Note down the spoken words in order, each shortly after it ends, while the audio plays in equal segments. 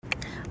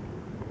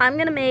I'm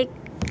gonna make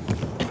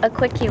a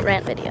quick cute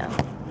rant video.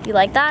 You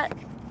like that?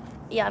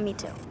 Yeah, me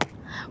too.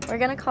 We're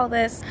gonna call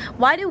this,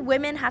 why do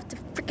women have to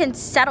freaking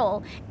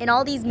settle in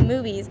all these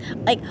movies?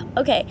 Like,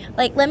 okay,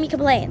 like, let me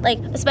complain. Like,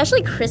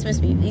 especially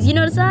Christmas movies. You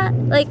notice that?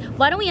 Like,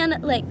 why don't we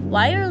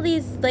why are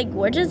these, like,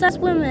 gorgeous ass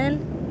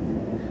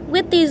women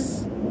with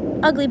these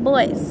ugly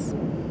boys?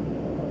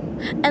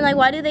 And, like,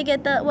 why do they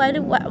get why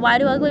do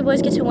ugly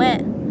boys get to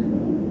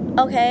win?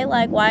 Okay,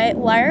 like,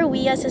 why are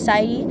we as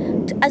society,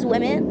 as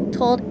women,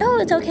 told, oh,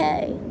 it's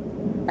okay.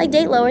 Like,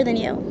 date lower than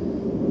you.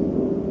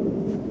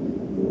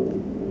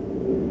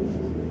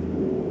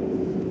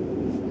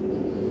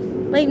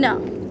 Like, no,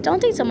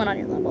 don't date someone on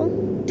your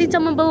level. Date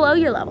someone below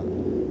your level.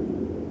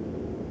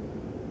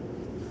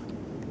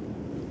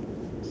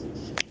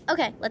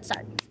 Okay, let's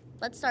start.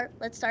 Let's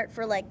start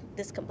for, like,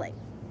 this complaint.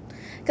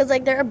 Because,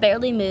 like, there are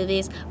barely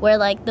movies where,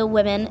 like, the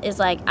women is,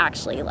 like,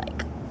 actually,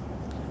 like,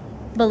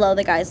 below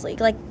the guy's league.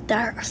 Like,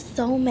 there are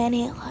so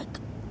many, like,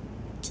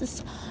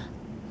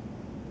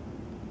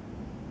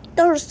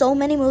 there are so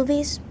many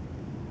movies.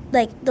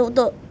 Like,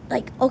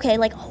 okay,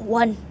 like,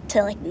 1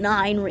 to, like,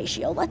 9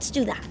 ratio. Let's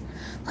do that.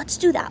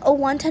 A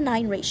 1 to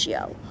 9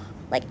 ratio.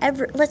 Like,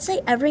 let's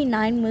say every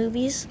 9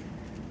 movies,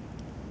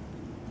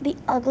 the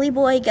ugly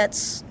boy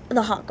gets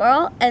the hot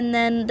girl, and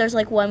then there's,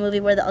 like, 1 movie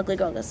where the ugly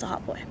girl gets the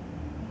hot boy.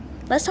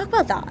 Let's talk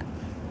about that.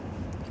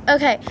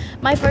 Okay,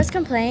 my first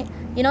complaint,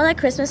 you know that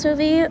Christmas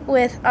movie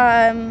with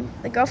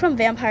the girl from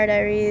Vampire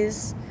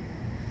Diaries?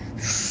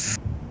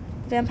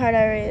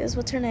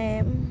 What's her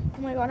name?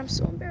 Oh my god, I'm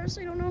so embarrassed,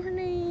 I don't know her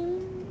name.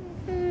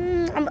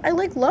 I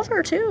like, love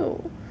her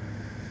too.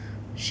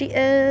 She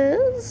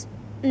is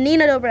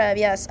Nina Dobrev,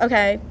 yes,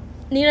 okay.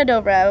 Nina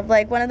Dobrev,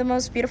 like, one of the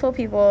most beautiful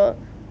people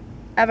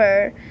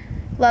ever.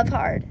 Love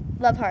hard.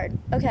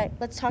 Okay,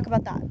 let's talk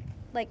about that.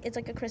 Like, it's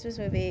like a Christmas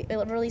movie. It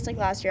released, like,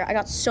 last year. I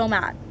got so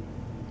mad.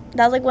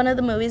 That was, like, one of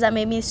the movies that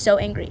made me so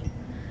angry.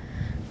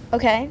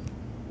 Okay?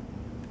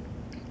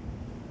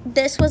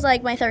 This was,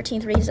 like, my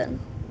 13th reason.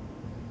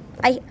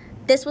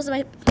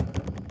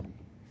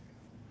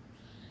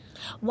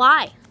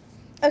 Why?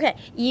 Okay,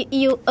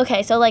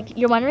 okay, so, like,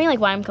 you're wondering, like,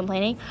 why I'm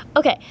complaining?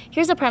 Okay,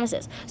 here's the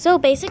premises. So,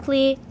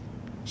 basically,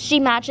 she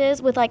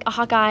matches with, like, a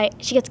hot guy.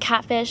 She gets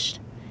catfished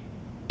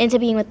into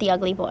being with the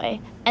ugly boy.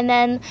 And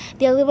then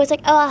the ugly boy's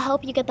like, oh, I'll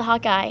help you get the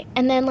hot guy.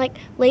 And then, like,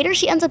 later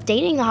she ends up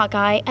dating the hot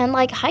guy, and,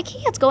 like,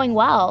 high-key it's going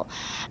well.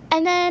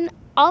 And then,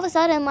 all of a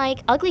sudden,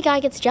 like, ugly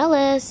guy gets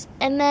jealous,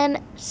 and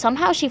then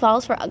somehow she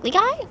falls for ugly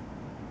guy?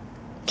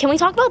 Can we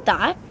talk about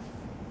that?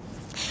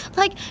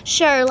 Like,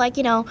 sure, like,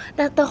 you know,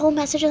 that the whole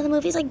message of the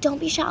movie is, like, don't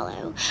be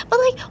shallow. But,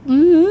 like,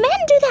 men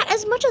do that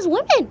as much as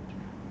women.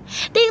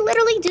 They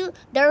literally do.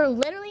 They're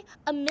literally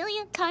a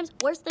million times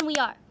worse than we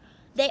are.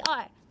 They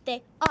are.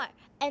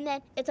 And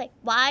then it's like,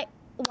 why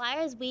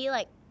is we,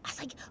 like, as,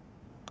 like,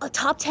 a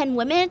top 10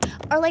 women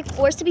are, like,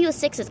 forced to be with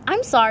 6s?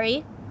 I'm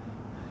sorry.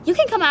 You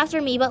can come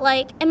after me, but,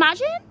 like,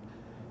 imagine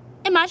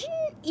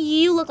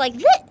you look like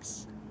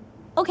this,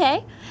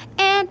 okay?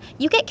 And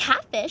you get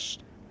catfished,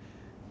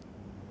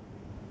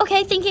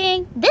 okay,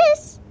 thinking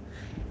this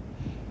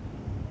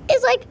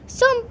is, like,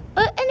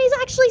 and he's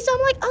actually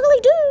some, like, ugly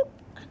dude.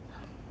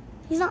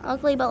 He's not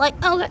ugly, but, like,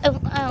 okay,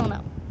 I don't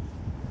know.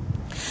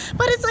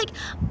 But it's like,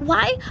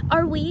 why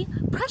are we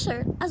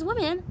pressured as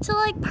women to,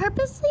 like,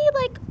 purposely,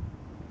 like,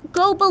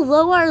 go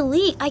below our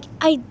league?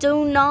 I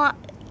do not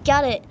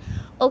get it,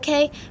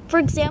 okay? For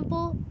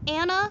example,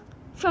 Anna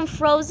from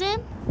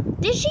Frozen,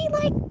 did she,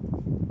 like,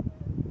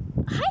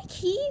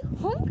 high-key,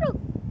 homegirl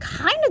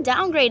kind of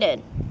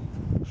downgraded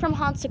from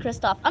Hans to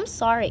Kristoff. I'm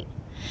sorry.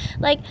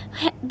 Like,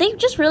 they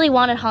just really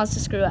wanted Hans to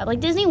screw up.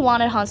 Like, Disney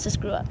wanted Hans to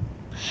screw up.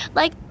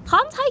 Like,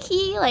 Hans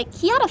high-key, like,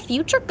 he had a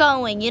future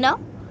going, you know?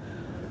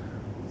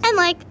 And,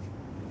 like,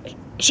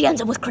 she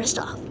ends up with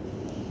Kristoff.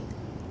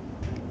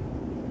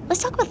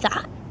 Let's talk about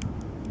that.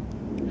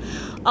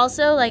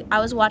 Also, like, I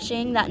was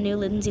watching that new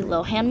Lindsay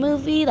Lohan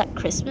movie, that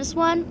Christmas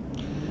one.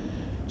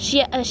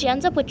 She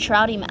ends up with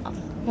Trouty Mouth.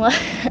 Well,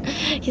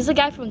 he's the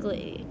guy from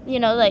Glee. You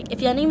know, like,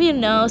 if any of you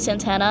know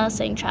Santana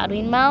saying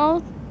Trouty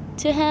Mouth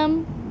to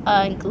him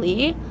in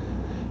Glee,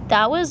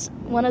 that was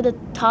one of the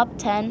top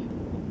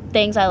 10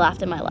 things I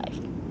laughed in my life.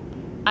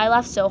 I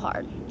laughed so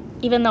hard,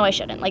 even though I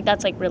shouldn't. Like,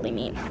 that's, like, really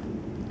mean.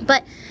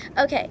 But,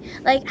 okay,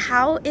 like,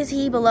 how is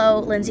he below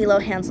Lindsay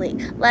Lohan's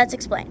league? Let's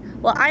explain.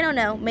 Well, I don't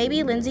know.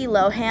 Maybe Lindsay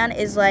Lohan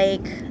is,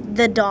 like,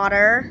 the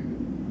daughter,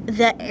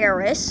 the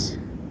heiress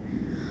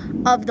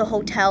of the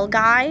hotel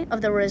guy,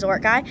 of the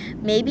resort guy.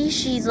 Maybe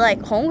she's,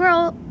 like,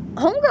 homegirl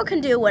can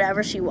do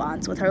whatever she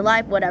wants with her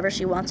life, whatever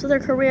she wants with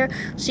her career.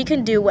 She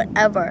can do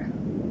whatever.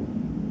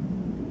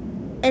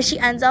 And she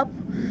ends up,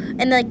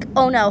 and, like,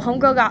 oh, no,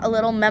 homegirl got a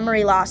little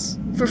memory loss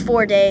for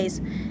 4 days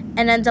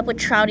and ends up with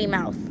Trouty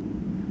Mouth.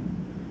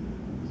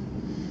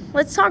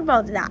 Let's talk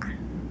about that.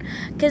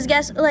 Because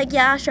guess, like,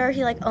 yeah, sure,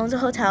 he, like, owns a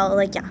hotel.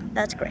 Like, yeah,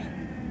 that's great.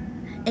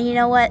 And you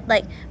know what?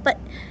 Like, but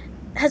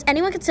has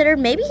anyone considered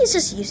maybe he's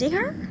just using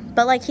her?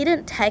 But, like, he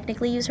didn't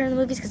technically use her in the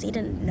movies because he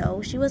didn't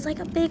know she was, like,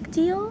 a big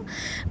deal.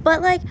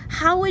 But, like,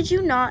 how would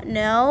you not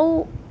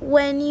know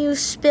when you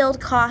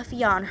spilled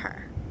coffee on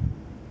her?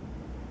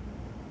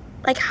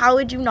 Like, how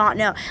would you not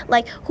know?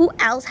 Like, who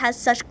else has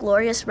such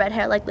glorious red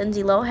hair like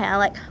Lindsay Lohan?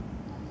 Like,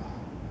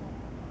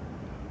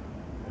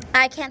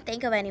 I can't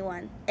think of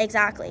anyone.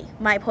 Exactly.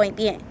 My point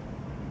being.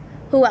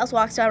 Who else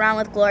walks around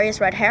with glorious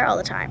red hair all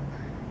the time?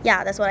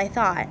 Yeah, that's what I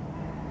thought.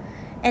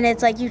 And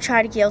it's like you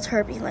try to guilt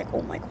her being like,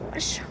 oh my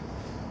gosh.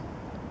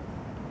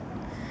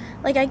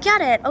 Like, I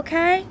get it,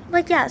 okay?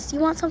 Like, yes, you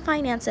want some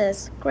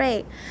finances.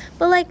 Great.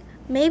 But, like,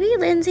 maybe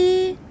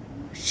Lindsay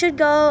should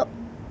go,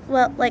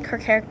 well, like, her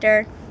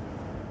character.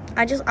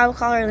 I will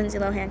call her Lindsay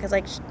Lohan because,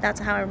 like, that's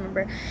how I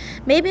remember.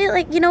 Maybe,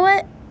 like, you know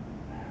what?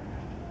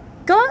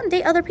 Go out and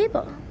date other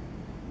people.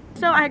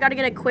 So I got to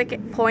get a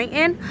quick point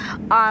in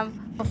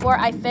before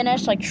I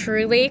finish, like,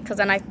 truly, because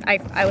then I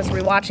was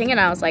rewatching and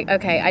I was like,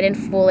 okay, I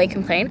didn't fully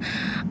complain.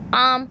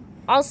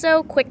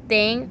 Also, quick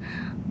thing.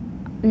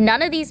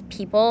 None of these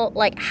people,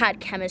 like, had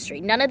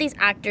chemistry. None of these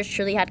actors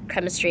truly had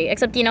chemistry.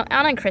 Except, you know,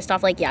 Anna and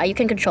Kristoff, like, yeah, you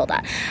can control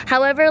that.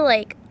 However,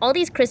 like, all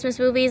these Christmas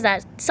movies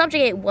that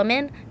subjugate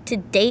women to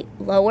date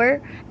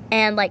lower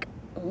and, like,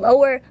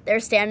 lower their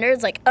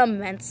standards, like,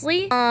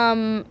 immensely.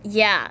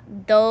 Yeah,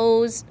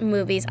 those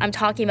movies. I'm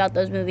talking about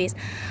those movies.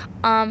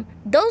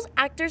 Those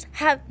actors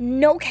have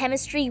no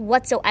chemistry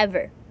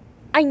whatsoever.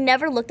 I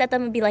never looked at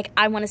them and be like,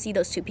 I want to see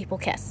those two people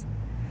kiss.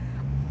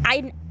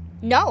 I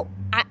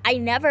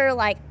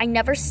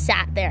never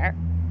sat there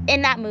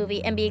in that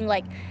movie and being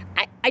like,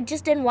 I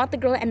just didn't want the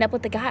girl to end up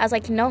with the guy. I was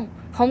like, no,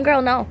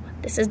 homegirl, no,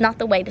 this is not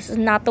the way. This is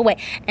not the way.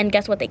 And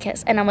guess what? They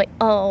kiss. And I'm like,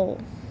 oh,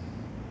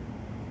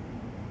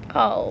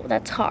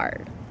 that's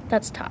hard.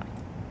 That's tough.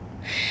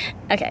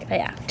 Okay, but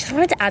yeah, just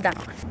wanted to add that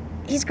on.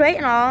 He's great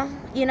and all,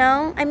 you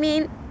know? I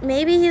mean,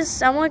 maybe he's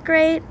somewhat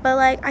great, but,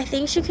 like, I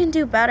think she can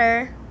do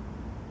better.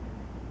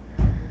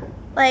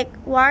 Like,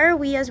 why are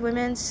we as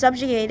women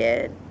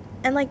subjugated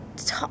and, like,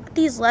 taught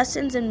these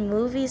lessons in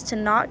movies to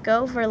not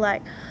go for,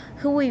 like,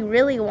 who we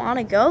really want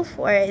to go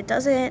for? It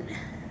doesn't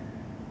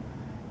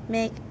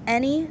make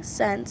any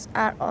sense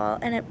at all,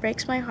 and it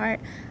breaks my heart.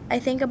 I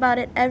think about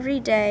it every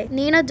day.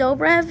 Nina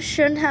Dobrev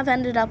shouldn't have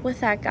ended up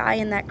with that guy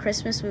in that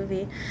Christmas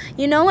movie.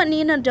 You know what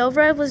Nina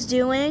Dobrev was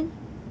doing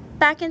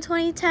back in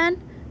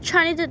 2010?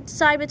 Trying to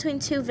decide between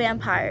two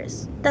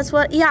vampires. That's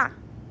what, yeah,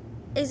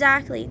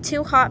 exactly,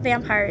 two hot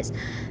vampires.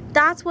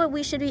 That's what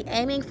we should be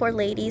aiming for,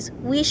 ladies.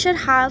 We should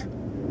have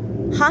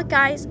hot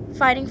guys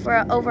fighting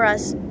over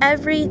us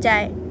every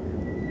day.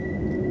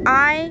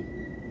 I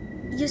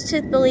used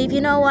to believe,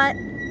 you know what?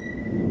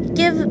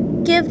 Give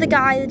the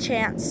guy the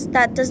chance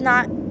that does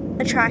not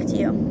attract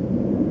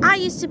you. I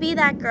used to be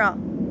that girl.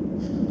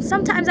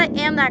 Sometimes I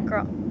am that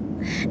girl.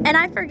 And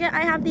I forget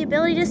I have the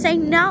ability to say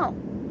no.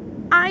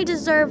 I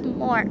deserve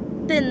more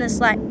than this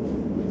life.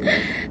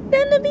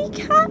 Than to be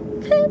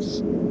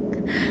catfish.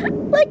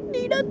 Like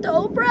Nina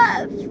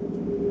Dobrev.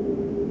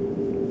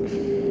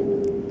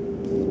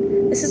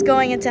 This is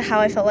going into how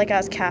I felt like I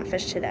was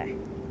catfish today.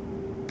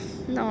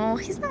 No,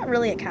 he's not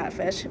really a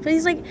catfish. But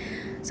he's like,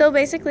 so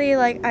basically,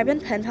 like, I've been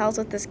pen pals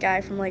with this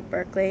guy from, like,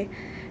 Berkeley.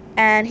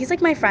 And he's,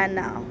 like, my friend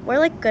now. We're,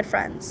 like, good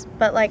friends.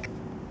 But, like,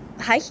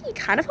 he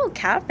kind of felt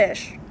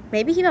catfish.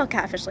 Maybe he felt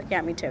catfish looking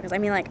at me, too. Because, I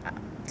mean, like,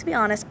 to be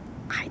honest,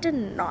 I did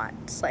not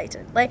slight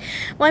it. Like,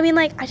 well, I mean,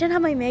 like, I didn't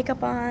have my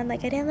makeup on.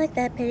 Like, I didn't look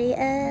that pretty.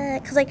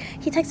 Because, like,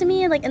 he texted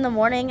me, like, in the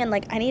morning. And,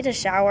 like, I need to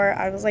shower.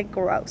 I was, like,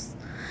 gross.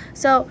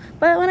 So,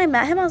 but when I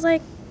met him, I was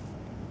like,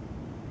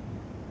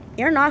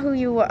 you're not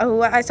who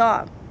I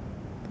saw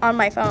on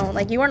my phone.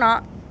 Like, you are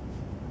not.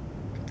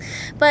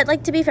 But,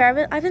 like, to be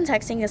fair, I've been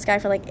texting this guy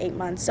for, like, 8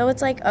 months. So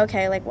it's like,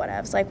 okay, like,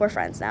 whatevs. Like, we're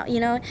friends now, you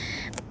know?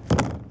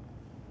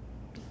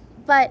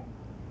 But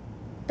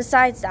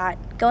besides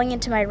that, going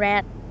into my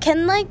rant,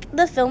 can, like,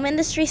 the film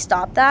industry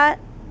stop that?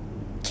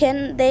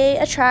 Can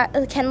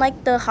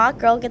like, the hot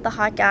girl get the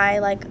hot guy,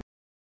 like,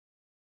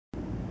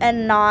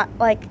 and not,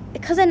 like,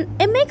 because then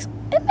it makes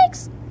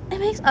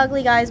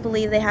ugly guys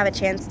believe they have a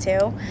chance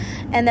too,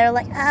 and they're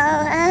like,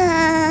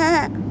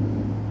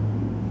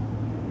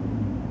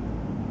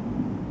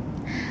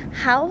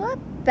 How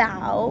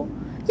about,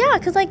 yeah,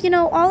 because, like, you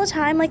know, all the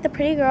time, like, the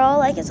pretty girl,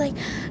 like, it's, like,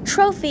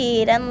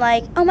 trophied, and,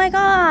 like, oh my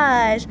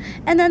gosh,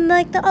 and then,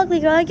 like, the ugly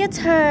girl gets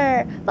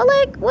her. But,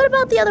 like, what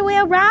about the other way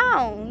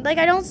around? Like,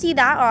 I don't see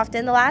that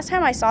often. The last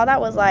time I saw that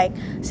was, like,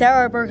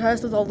 Sarah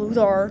Burkhurst is a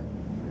loser.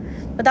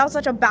 But that was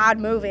such a bad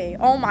movie.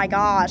 Oh my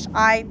gosh.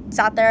 I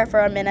sat there for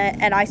a minute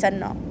and I said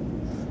no.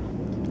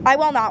 I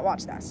will not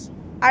watch this.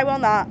 I will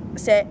not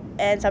sit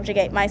and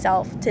subjugate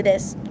myself to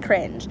this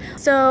cringe.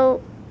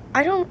 So,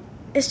 I don't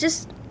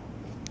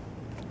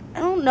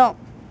know.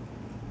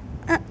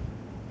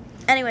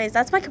 Anyways,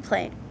 that's my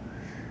complaint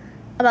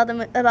about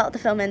the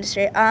film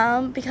industry.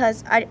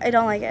 Because I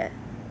don't like it.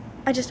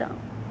 I just don't.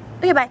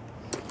 Okay, bye.